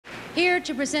Here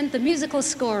to present the Musical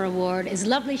Score Award is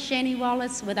lovely SHANI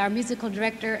Wallis with our musical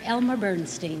director, ELMER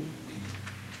BERNSTEIN.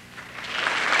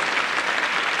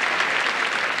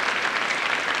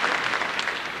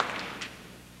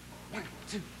 One,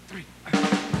 two, three.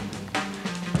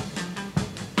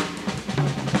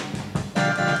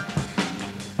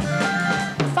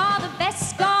 For the best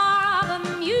score of a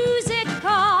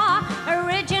musical,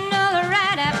 original or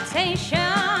adaptation,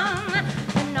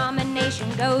 the nomination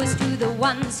goes to the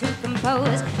ones who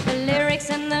compose the lyrics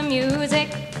and the music.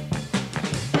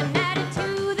 And added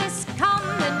to this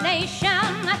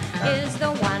combination is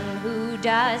the one who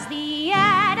does the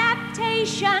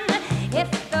adaptation. If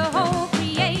the whole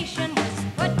creation was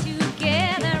put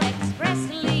together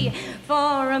expressly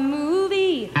for a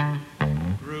movie,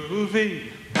 Groovy.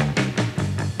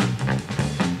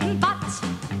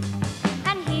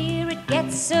 And here it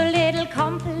gets a little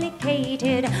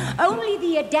complicated. Only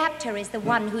the adapter is the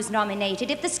one who's nominated.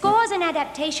 If the score's an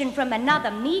adaptation from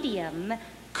another medium,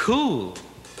 Cool.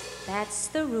 that's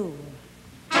the rule.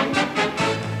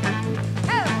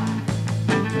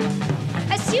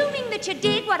 Assuming that you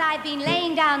did what I've been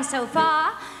laying down so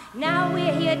far, now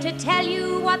we're here to tell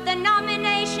you what the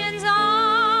nominations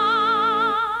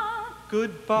are.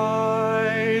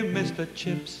 Goodbye, Mr.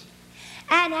 Chips.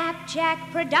 An Abjack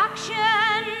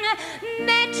production,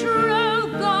 Metro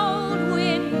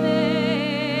Goldwyn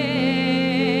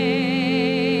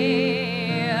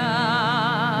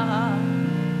Mayer.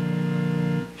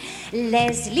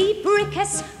 Leslie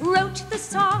Brickus wrote the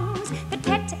songs that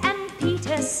Tet and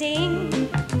Peter sing.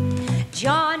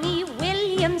 Johnny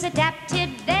Williams adapted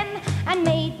them and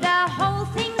made the whole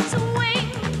thing swing.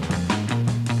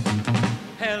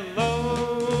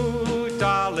 Hello,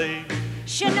 darling.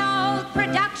 Chanel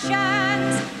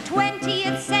Productions,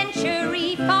 20th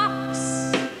Century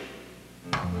Fox.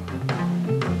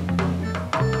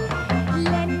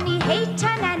 Lennie,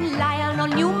 Hayton and Lionel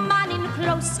Newman in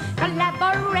close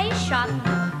collaboration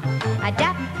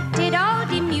adapted all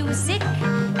the music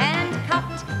and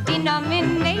cut the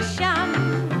nomination.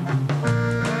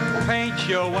 Paint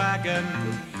your wagon.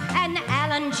 An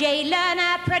Alan J.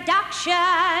 Lerner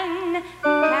production,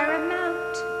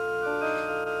 Paramount.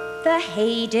 The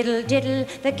Hey Diddle Diddle,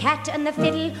 the Cat and the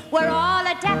Fiddle were all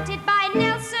adapted by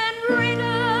Nelson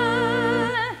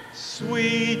Riddle.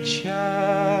 Sweet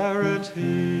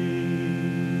Charity.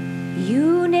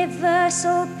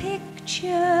 Universal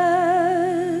Pictures.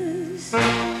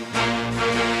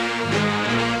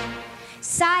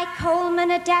 Cy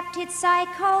Coleman adapted Cy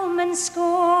Coleman's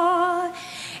score.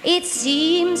 It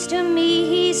seems to me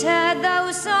he's heard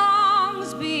those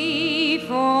songs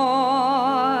before.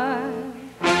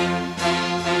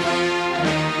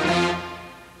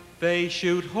 They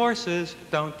shoot horses,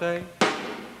 don't they?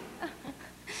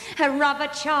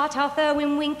 Robert Chartoff,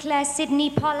 Erwin Winkler, Sidney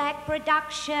Pollack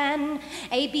production,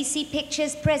 ABC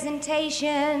Pictures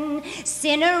presentation,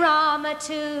 Cinerama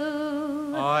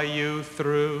 2. Are you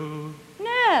through?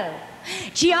 No.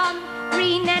 John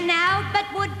Green and Albert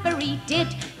Woodbury did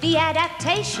the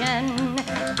adaptation.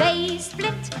 They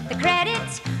split the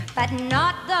credits, but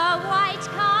not the white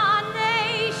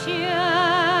carnation.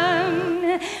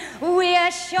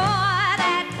 We're sure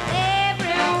that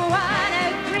everyone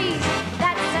agrees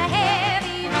that's a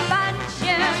heavy bunch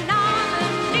of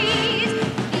nominees.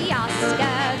 The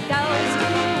Oscar goes to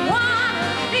one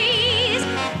of these.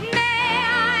 May I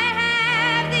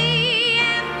have the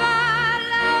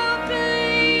envelope,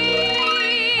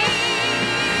 please?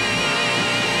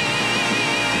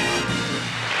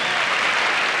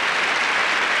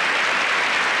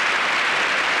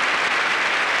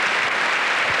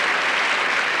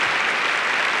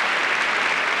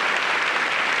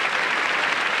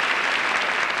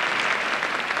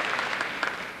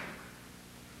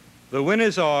 The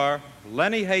winners are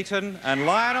Lennie Hayton and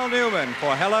Lionel Newman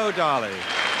for Hello, Dolly.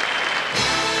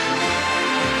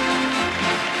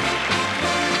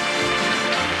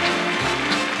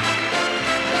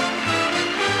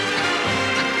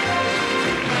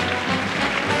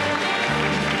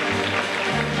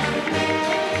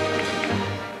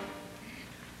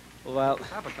 Well,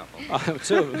 Have a couple.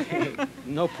 too.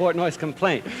 No Portnoy's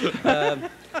complaint.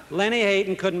 Lennie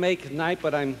Hayton couldn't make it tonight,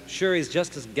 but I'm sure he's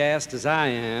just as gassed as I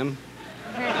am.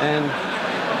 And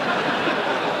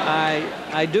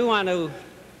I do want to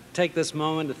take this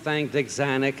moment to thank Dick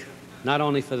Zanuck, not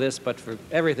only for this, but for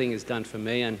everything he's done for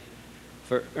me, and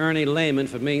for Ernie Lehman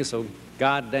for being so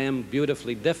goddamn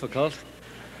beautifully difficult,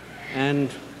 and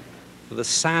for the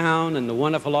sound and the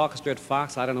wonderful orchestra at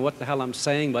Fox. I don't know what the hell I'm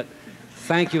saying, but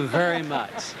thank you very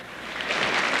much.